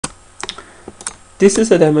This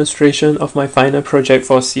is a demonstration of my final project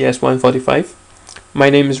for CS145.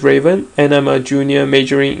 My name is Raven and I'm a junior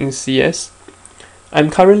majoring in CS.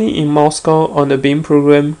 I'm currently in Moscow on the BEAM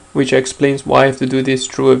program, which explains why I have to do this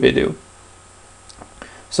through a video.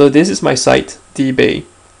 So this is my site, dbay,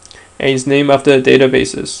 and it's named after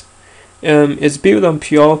databases. It's built on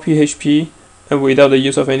pure PHP and without the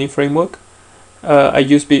use of any framework. I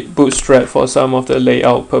use Bootstrap for some of the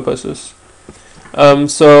layout purposes.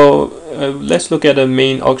 Let's look at the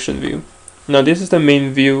main auction view. Now this is the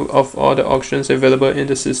main view of all the auctions available in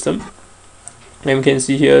the system. And we can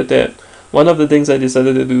see here that one of the things I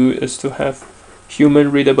decided to do is to have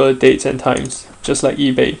human readable dates and times, just like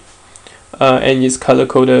eBay. And it's color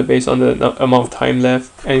coded based on the amount of time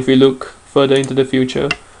left. And if we look further into the future,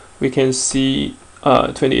 we can see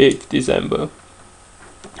 28th December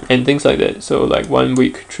and things like that. So like 1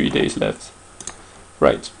 week, 3 days left.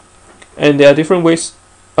 Right. And there are different ways.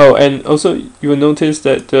 Oh, and also you will notice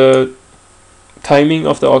that the timing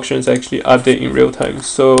of the auctions actually update in real time.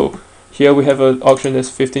 So here we have an auction that's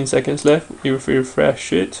 15 seconds left. If we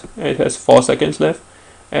refresh it, it has 4 seconds left.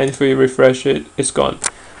 And if we refresh it, it's gone.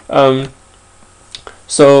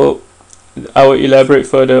 So I will elaborate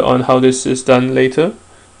further on how this is done later.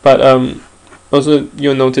 But also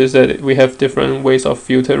you'll notice that we have different ways of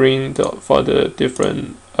filtering for the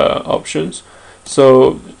different options.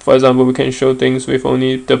 So for example, we can show things with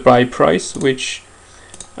only the buy price, which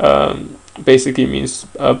basically means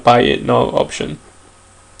a buy it now option.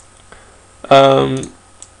 One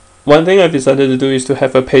thing I've decided to do is to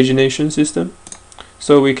have a pagination system,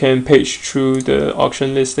 so we can page through the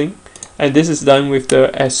auction listing, and this is done with the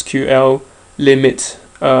SQL limit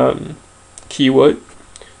keyword.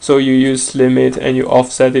 So you use limit and you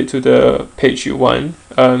offset it to the page you want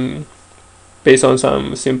based on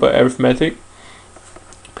some simple arithmetic.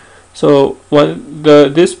 So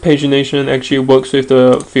this pagination actually works with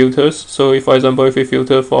the filters. So if, for example, if we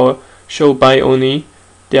filter for show buy only,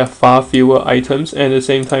 there are far fewer items, and at the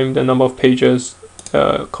same time the number of pages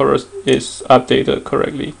is updated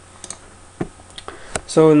correctly.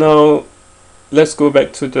 So now let's go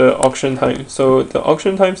back to the auction time. So the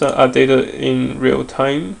auction times are updated in real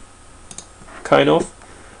time, kind of.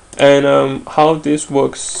 And how this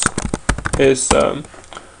works is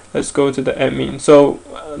let's go to the admin. So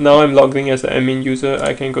now I'm logged in as the admin user.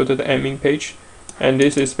 I can go to the admin page, and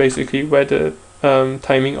this is basically where the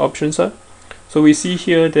timing options are. So we see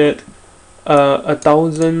here that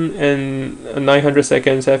 1,900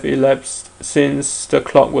 seconds have elapsed since the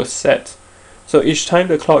clock was set. So each time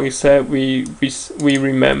the clock is set, we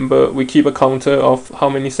keep a counter of how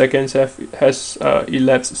many seconds has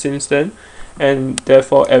elapsed since then, and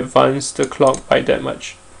therefore advance the clock by that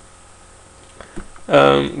much.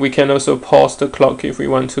 We can also pause the clock if we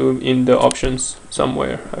want to in the options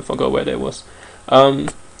somewhere. I forgot where that was.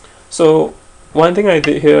 So one thing I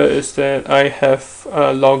did here is that I have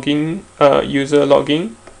user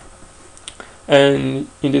login, and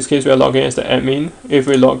in this case we are logging as the admin. If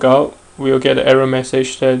we log out, we'll get an error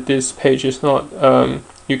message that this page is not,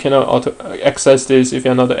 you cannot access this if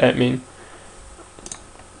you're not the admin.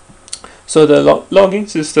 So the logging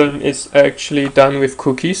system is actually done with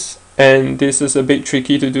cookies, and this is a bit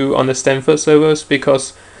tricky to do on the Stanford servers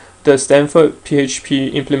because the Stanford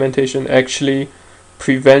PHP implementation actually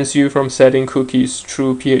prevents you from setting cookies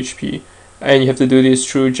through PHP, and you have to do this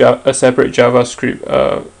through a separate JavaScript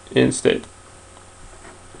instead.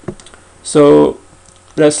 So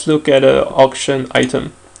let's look at an auction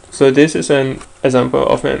item. So this is an example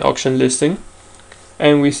of an auction listing,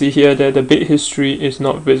 and we see here that the bid history is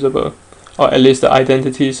not visible, or at least the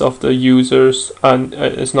identities of the users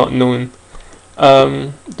is not known.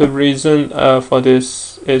 The reason for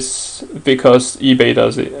this is because eBay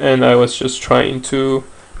does it, and I was just trying to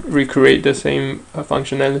recreate the same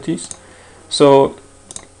functionalities. So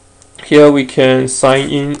here we can sign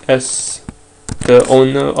in as the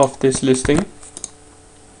owner of this listing.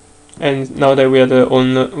 And now that we are the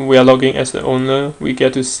owner, we are logging as the owner, we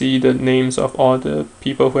get to see the names of all the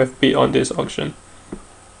people who have bid on this auction.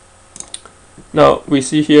 Now we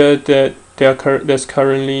see here that there's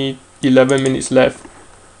currently 11 minutes left.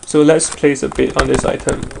 So let's place a bid on this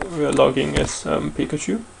item. We are logging as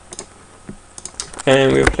Pikachu,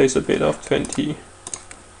 and we'll place a bid of 20.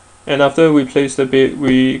 And after we place the bid,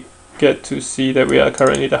 we get to see that we are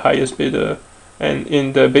currently the highest bidder. And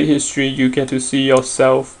in the bid history, you get to see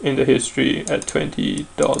yourself in the history at $20.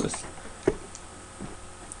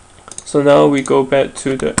 So now we go back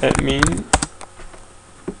to the admin,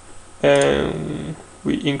 and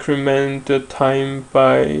we increment the time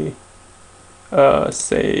by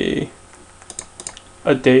say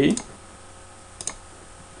a day.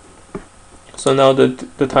 So now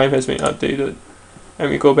the time has been updated,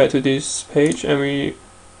 and we go back to this page and we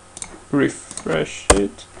refresh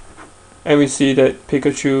it, and we see that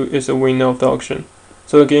Pikachu is the winner of the auction.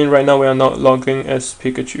 So again, right now we are not logging as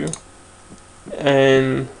Pikachu,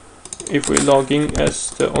 and if we log in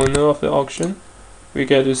as the owner of the auction, we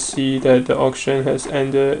get to see that the auction has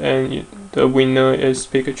ended and the winner is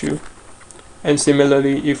Pikachu. And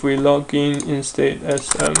similarly, if we log in instead as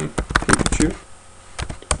Pikachu,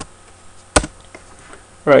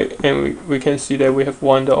 right, and we can see that we have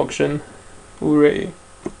won the auction. Hooray!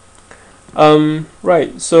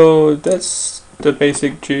 Right, so that's the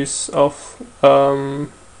basic gist of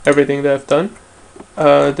everything that I've done.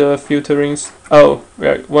 The filterings. Oh,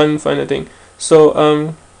 right, one final thing.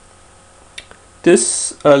 So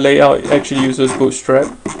this layout actually uses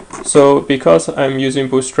Bootstrap. So because I'm using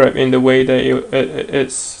Bootstrap in the way that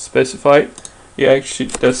it's specified,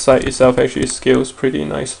 the site itself actually scales pretty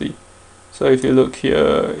nicely. So if you look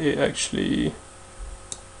here, it actually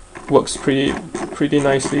works pretty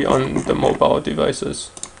nicely on the mobile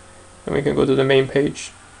devices. And we can go to the main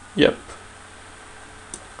page. Yep.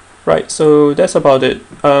 Right, so that's about it.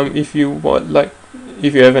 If you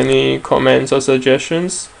have any comments or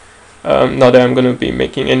suggestions, not that I'm going to be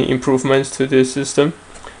making any improvements to this system,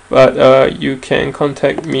 but you can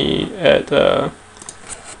contact me at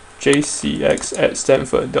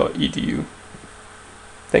jcx@stanford.edu.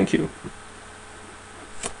 Thank you.